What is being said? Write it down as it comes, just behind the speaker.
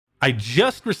I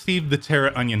just received the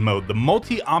Terraonion MODE, the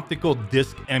multi-optical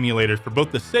disc emulator for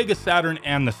both the Sega Saturn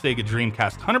and the Sega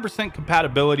Dreamcast. 100%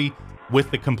 compatibility with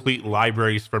the complete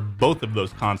libraries for both of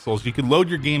those consoles. You can load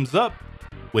your games up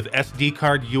with SD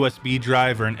card, USB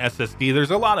drive, or an SSD.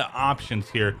 There's a lot of options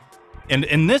here. And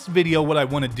in this video, what I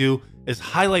want to do is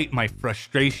highlight my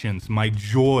frustrations, my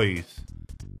joys,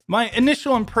 my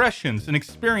initial impressions and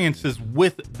experiences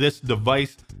with this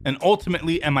device, and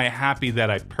ultimately, am I happy that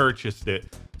I purchased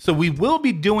it? So we will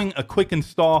be doing a quick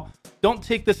install. Don't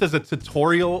take this as a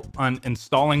tutorial on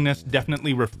installing this.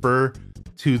 Definitely refer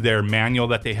to their manual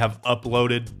that they have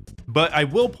uploaded. But I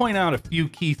will point out a few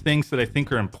key things that I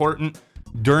think are important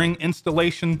during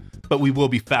installation, but we will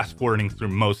be fast forwarding through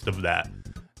most of that.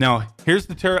 Now, here's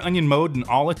the Terraonion MODE in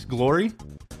all its glory.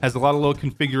 Has a lot of little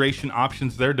configuration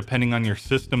options there depending on your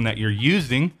system that you're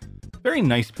using. Very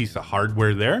nice piece of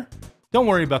hardware there. Don't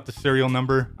worry about the serial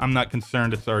number. I'm not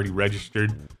concerned, it's already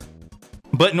registered.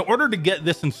 But in order to get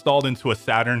this installed into a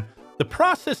Saturn, the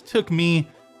process took me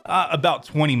about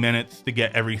 20 minutes to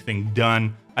get everything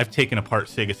done. I've taken apart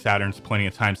Sega Saturns plenty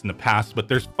of times in the past, but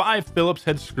there's 5 Phillips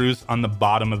head screws on the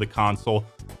bottom of the console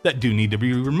that do need to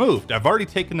be removed. I've already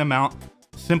taken them out.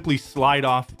 Simply slide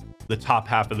off the top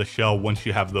half of the shell once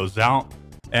you have those out.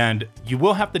 And you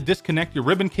will have to disconnect your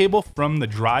ribbon cable from the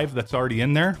drive that's already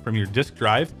in there, from your disk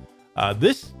drive.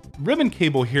 This ribbon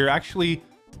cable here actually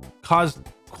caused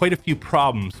quite a few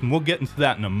problems, and we'll get into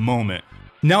that in a moment.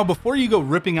 Now, before you go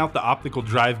ripping out the optical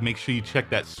drive, make sure you check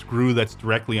that screw that's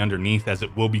directly underneath, as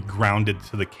it will be grounded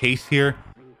to the case here.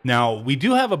 Now, we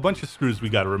do have a bunch of screws we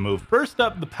got to remove. First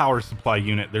up, the power supply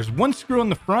unit. There's 1 screw in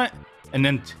the front and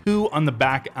then 2 on the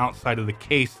back outside of the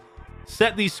case.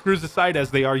 Set these screws aside as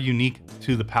they are unique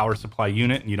to the power supply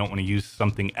unit, and you don't want to use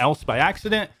something else by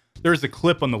accident. There's a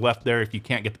clip on the left there. If you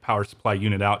can't get the power supply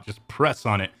unit out, just press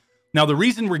on it. Now, the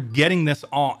reason we're getting this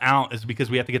all out is because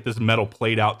we have to get this metal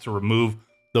plate out to remove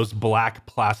those black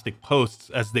plastic posts,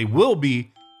 as they will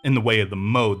be in the way of the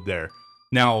mode there.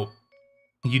 Now,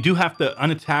 you do have to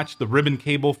unattach the ribbon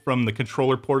cable from the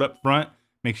controller port up front.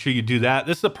 Make sure you do that.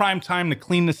 This is a prime time to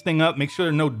clean this thing up. Make sure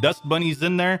there are no dust bunnies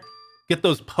in there. Get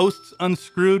those posts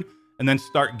unscrewed, and then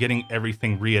start getting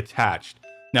everything reattached.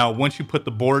 Now, once you put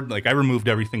the board, like I removed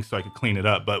everything so I could clean it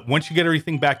up, but once you get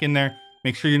everything back in there,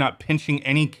 make sure you're not pinching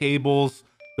any cables,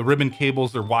 the ribbon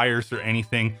cables or wires or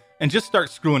anything, and just start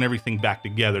screwing everything back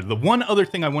together. The one other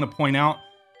thing I want to point out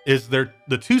is the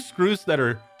 2 screws that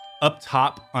are up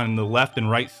top on the left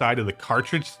and right side of the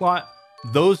cartridge slot.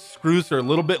 Those screws are a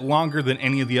little bit longer than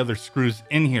any of the other screws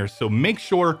in here, so make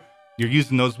sure you're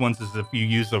using those ones, as if you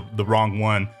use the wrong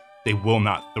one, they will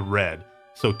not thread.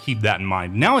 So keep that in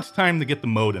mind. Now it's time to get the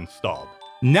mode installed.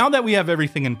 Now that we have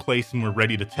everything in place and we're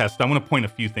ready to test, I want to point a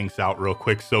few things out real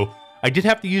quick. So I did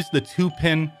have to use the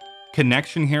 2-pin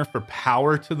connection here for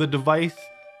power to the device.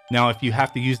 Now, if you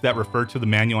have to use that, refer to the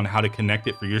manual on how to connect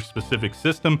it for your specific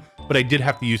system, but I did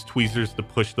have to use tweezers to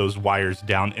push those wires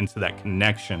down into that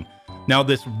connection. Now,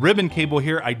 this ribbon cable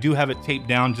here, I do have it taped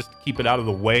down just to keep it out of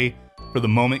the way for the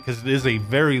moment, because it is a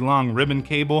very long ribbon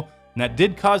cable, and that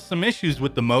did cause some issues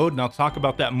with the mode, and I'll talk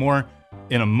about that more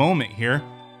in a moment here.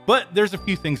 But there's a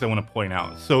few things I want to point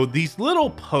out. So these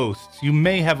little posts, you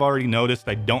may have already noticed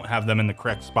I don't have them in the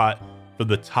correct spot for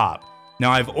the top.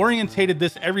 Now, I've orientated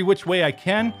this every which way I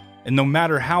can, and no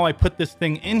matter how I put this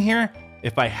thing in here,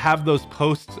 if I have those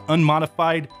posts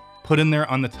unmodified put in there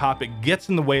on the top, it gets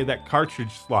in the way of that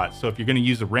cartridge slot. So if you're going to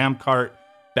use a RAM cart,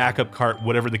 backup cart,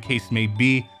 whatever the case may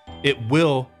be, it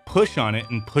will push on it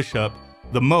and push up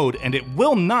the mode, and it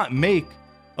will not make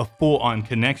a full-on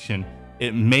connection.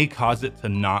 It may cause it to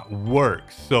not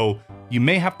work. So you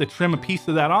may have to trim a piece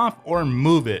of that off or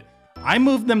move it. I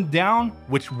moved them down,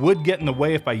 which would get in the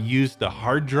way if I used a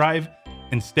hard drive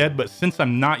instead, but since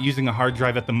I'm not using a hard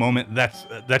drive at the moment, that's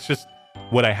just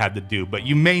what I had to do. But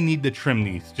you may need to trim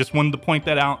these. Just wanted to point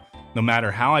that out. No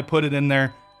matter how I put it in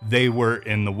there, they were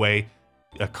in the way.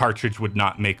 A cartridge would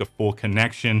not make a full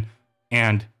connection,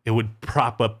 and it would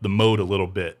prop up the mode a little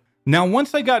bit. Now,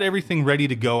 once I got everything ready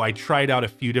to go, I tried out a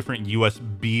few different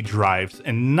USB drives,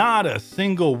 and not a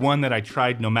single one that I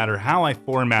tried, no matter how I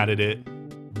formatted it,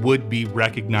 would be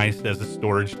recognized as a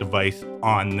storage device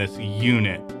on this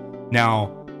unit.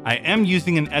 Now, I am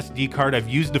using an SD card. I've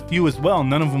used a few as well.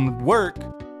 None of them would work.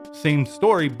 Same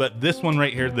story, but this one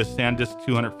right here, the SanDisk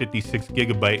 256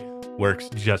 gigabyte, works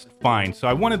just fine. So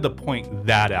I wanted to point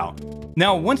that out.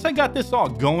 Now, once I got this all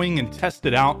going and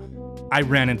tested out, I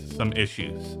ran into some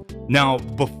issues. Now,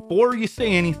 before you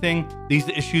say anything, these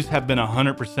issues have been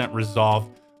 100%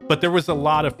 resolved, but there was a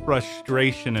lot of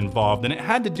frustration involved, and it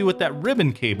had to do with that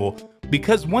ribbon cable,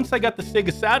 because once I got the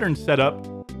Sega Saturn set up,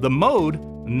 the mode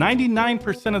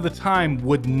 99% of the time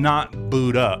would not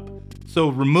boot up. So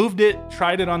removed it,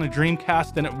 tried it on a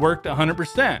Dreamcast, and it worked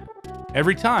 100%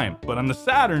 every time. But on the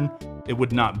Saturn, it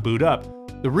would not boot up.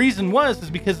 The reason is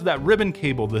because of that ribbon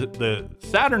cable. The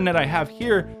Saturn that I have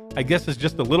here, I guess, is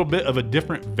just a little bit of a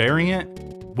different variant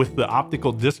with the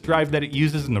optical disk drive that it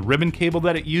uses and the ribbon cable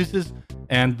that it uses.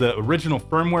 And the original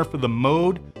firmware for the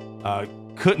mode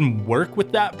couldn't work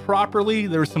with that properly.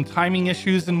 There were some timing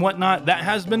issues and whatnot. That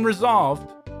has been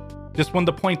resolved. Just wanted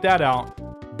to point that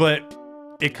out. But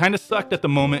it kind of sucked at the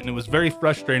moment and it was very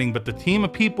frustrating. But the team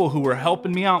of people who were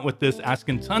helping me out with this,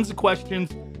 asking tons of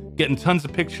questions, getting tons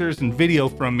of pictures and video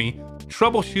from me,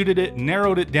 troubleshooted it,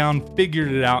 narrowed it down,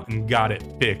 figured it out, and got it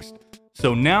fixed.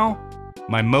 So now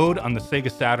my mode on the Sega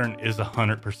Saturn is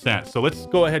 100%. So let's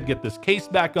go ahead and get this case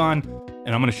back on,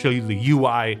 and I'm going to show you the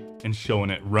UI and showing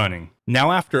it running.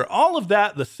 Now, after all of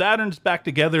that, the Saturn's back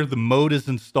together, the mode is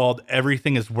installed,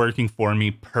 everything is working for me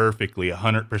perfectly,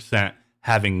 100%,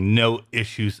 having no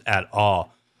issues at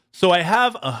all. So I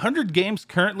have 100 games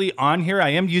currently on here. I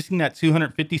am using that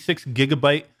 256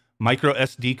 gigabyte micro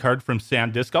SD card from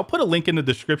SanDisk. I'll put a link in the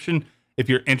description if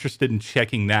you're interested in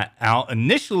checking that out.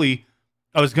 Initially,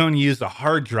 I was going to use a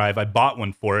hard drive. I bought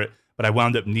one for it, but I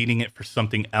wound up needing it for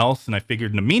something else. And I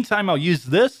figured in the meantime, I'll use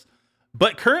this.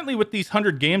 But currently with these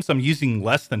 100 games, I'm using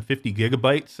less than 50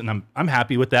 gigabytes, and I'm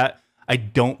happy with that. I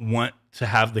don't want to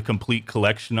have the complete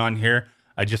collection on here.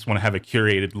 I just want to have a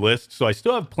curated list. So I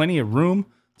still have plenty of room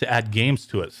to add games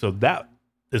to it. So that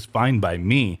is fine by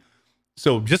me.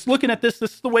 So just looking at this,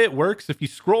 this is the way it works. If you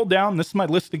scroll down, this is my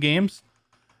list of games.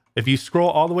 If you scroll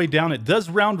all the way down, it does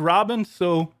round robin.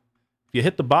 So if you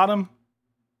hit the bottom,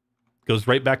 it goes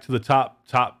right back to the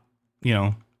top, you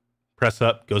know, press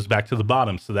up, goes back to the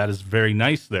bottom. So that is very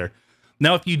nice there.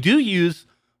 Now, if you do use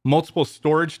multiple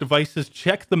storage devices,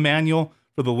 check the manual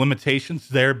for the limitations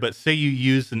there. But say you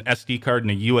use an SD card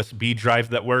and a USB drive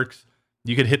that works,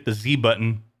 you could hit the Z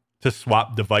button to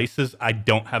swap devices. I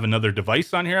don't have another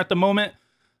device on here at the moment,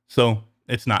 so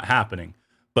it's not happening.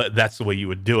 But that's the way you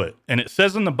would do it. And it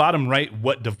says on the bottom right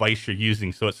what device you're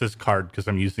using. So it says card because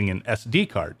I'm using an SD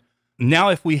card. Now,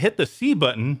 if we hit the C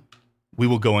button, we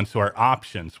will go into our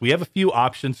options. We have a few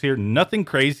options here, nothing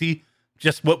crazy,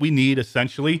 just what we need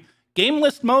essentially. Game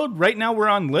list mode, right now we're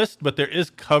on list, but there is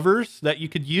covers that you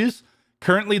could use.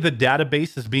 Currently the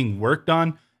database is being worked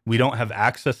on. We don't have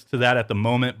access to that at the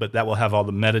moment, but that will have all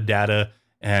the metadata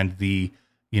and the,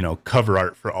 you know, cover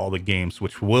art for all the games,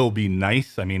 which will be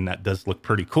nice. I mean, that does look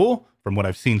pretty cool from what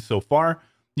I've seen so far.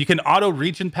 You can auto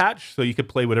region patch, so you could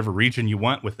play whatever region you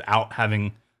want without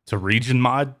having to region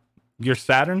mod your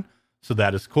Saturn. So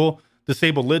that is cool.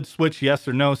 Disable lid switch, yes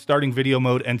or no. Starting video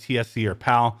mode, NTSC or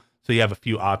PAL. So you have a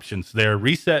few options there.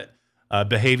 Reset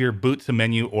behavior, boot to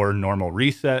menu or normal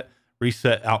reset.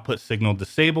 Reset output signal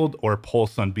disabled or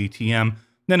pulse on BTM.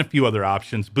 Then a few other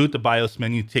options. Boot the BIOS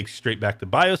menu, takes straight back to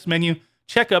BIOS menu.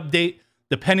 Check update.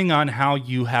 Depending on how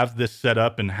you have this set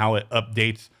up and how it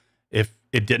updates, if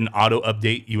it didn't auto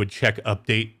update, you would check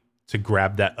update to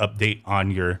grab that update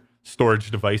on your storage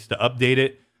device to update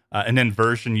it. And then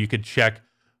version, you could check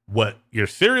what your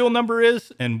serial number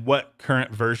is and what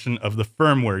current version of the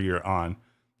firmware you're on.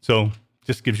 So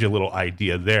just gives you a little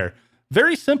idea there.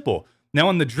 Very simple. Now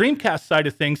on the Dreamcast side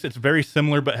of things, it's very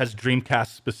similar, but has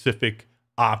Dreamcast specific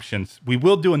options. We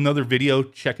will do another video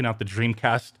checking out the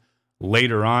Dreamcast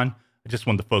later on. I just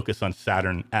wanted to focus on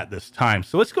Saturn at this time.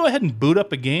 So let's go ahead and boot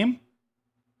up a game.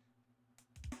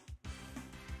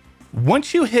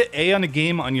 Once you hit A on a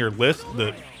game on your list,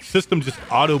 the system just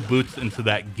auto boots into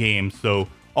that game. So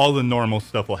all the normal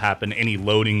stuff will happen, any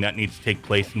loading that needs to take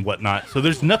place and whatnot. So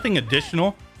there's nothing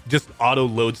additional, just auto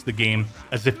loads the game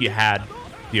as if you had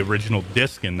the original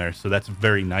disc in there. So that's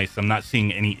very nice. I'm not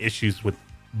seeing any issues with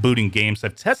booting games.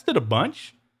 I've tested a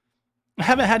bunch. I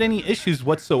haven't had any issues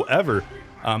whatsoever.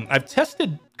 I've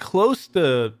tested close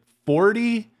to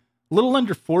 40, a little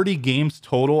under 40 games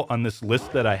total on this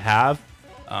list that I have.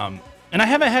 And I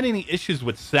haven't had any issues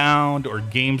with sound or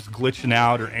games glitching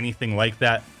out or anything like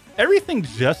that. Everything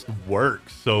just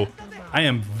works. So I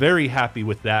am very happy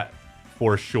with that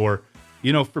for sure.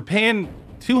 You know, for paying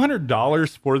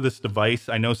 $200 for this device,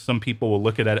 I know some people will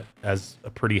look at it as a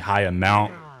pretty high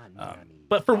amount.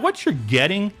 But for what you're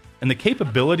getting and the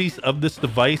capabilities of this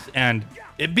device and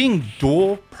it being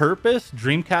dual purpose,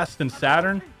 Dreamcast and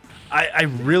Saturn, I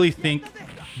really think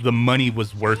the money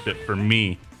was worth it for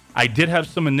me. I did have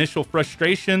some initial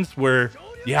frustrations where,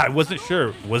 yeah, I wasn't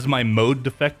sure. Was my mode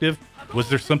defective? Was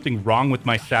there something wrong with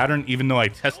my Saturn, even though I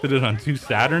tested it on 2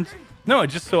 Saturns? No, it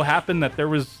just so happened that there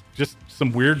was just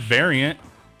some weird variant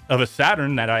of a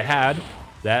Saturn that I had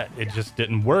that it just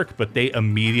didn't work, but they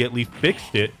immediately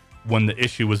fixed it when the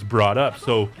issue was brought up.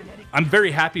 So I'm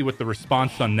very happy with the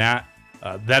response on that.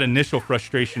 That initial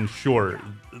frustration, sure,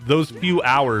 those few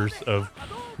hours of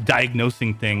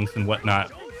diagnosing things and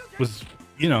whatnot was,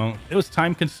 you know, it was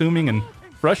time consuming and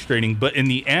frustrating, but in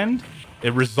the end,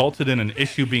 it resulted in an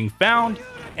issue being found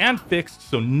and fixed,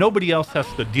 so nobody else has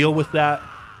to deal with that.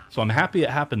 So I'm happy it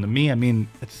happened to me. I mean,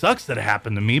 it sucks that it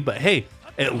happened to me, but hey,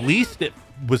 at least it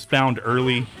was found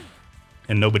early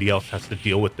and nobody else has to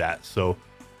deal with that. So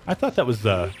I thought that was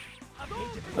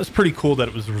pretty cool that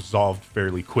it was resolved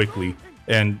fairly quickly.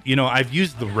 And, you know, I've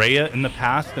used the Rhea in the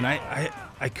past, and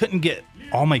I couldn't get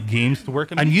all my games to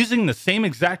work. I'm using the same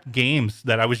exact games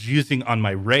that I was using on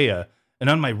my Rhea. And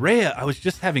on my Rhea, I was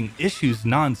just having issues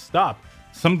nonstop.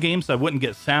 Some games I wouldn't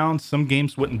get sound, some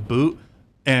games wouldn't boot.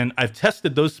 And I've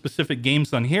tested those specific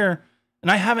games on here,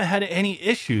 and I haven't had any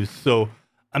issues. So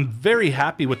I'm very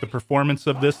happy with the performance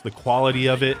of this, the quality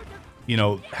of it, you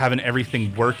know, having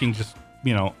everything working just,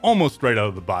 you know, almost right out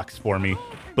of the box for me.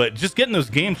 But just getting those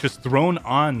games just thrown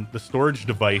on the storage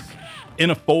device in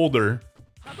a folder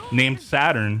named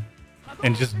Saturn,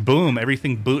 and just boom,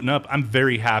 everything booting up. I'm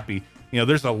very happy. You know,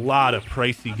 there's a lot of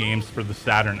pricey games for the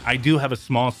Saturn. I do have a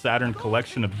small Saturn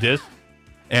collection of discs,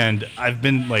 and I've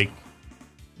been like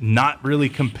not really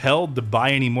compelled to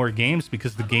buy any more games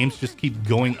because the games just keep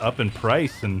going up in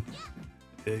price, and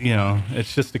you know,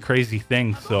 it's just a crazy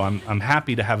thing. So I'm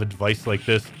happy to have a device like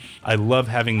this. I love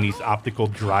having these optical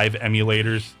drive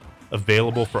emulators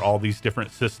available for all these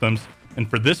different systems, and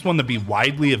for this one to be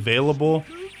widely available,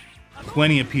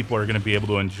 plenty of people are going to be able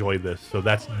to enjoy this. So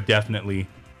that's definitely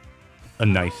a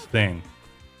nice thing.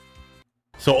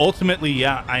 So ultimately,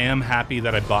 yeah, I am happy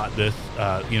that I bought this.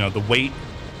 You know, the wait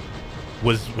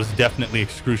was definitely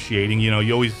excruciating. You know,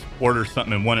 you always order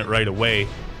something and want it right away,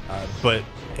 but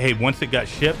hey, once it got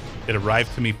shipped, it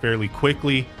arrived to me fairly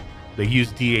quickly. They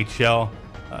used DHL,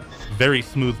 very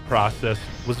smooth process.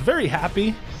 Was very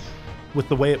happy with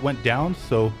the way it went down.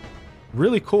 So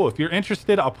really cool. If you're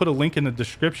interested, I'll put a link in the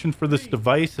description for this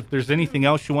device. If there's anything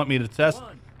else you want me to test,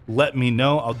 let me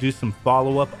know. I'll do some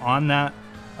follow-up on that.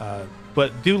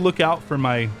 But do look out for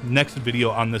my next video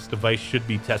on this device. Should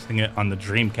be testing it on the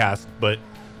Dreamcast. But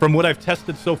from what I've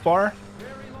tested so far,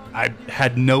 I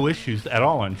had no issues at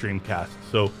all on Dreamcast.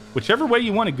 So whichever way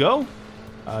you want to go,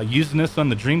 using this on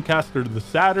the Dreamcast or the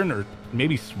Saturn, or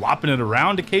maybe swapping it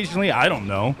around occasionally, I don't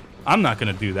know. I'm not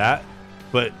going to do that.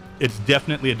 But it's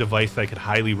definitely a device I could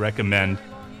highly recommend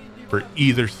for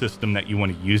either system that you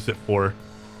want to use it for.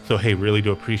 So hey, really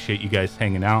do appreciate you guys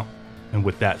hanging out. And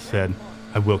with that said,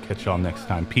 I will catch y'all next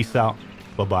time. Peace out,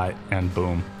 bye-bye, and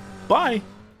boom. Bye!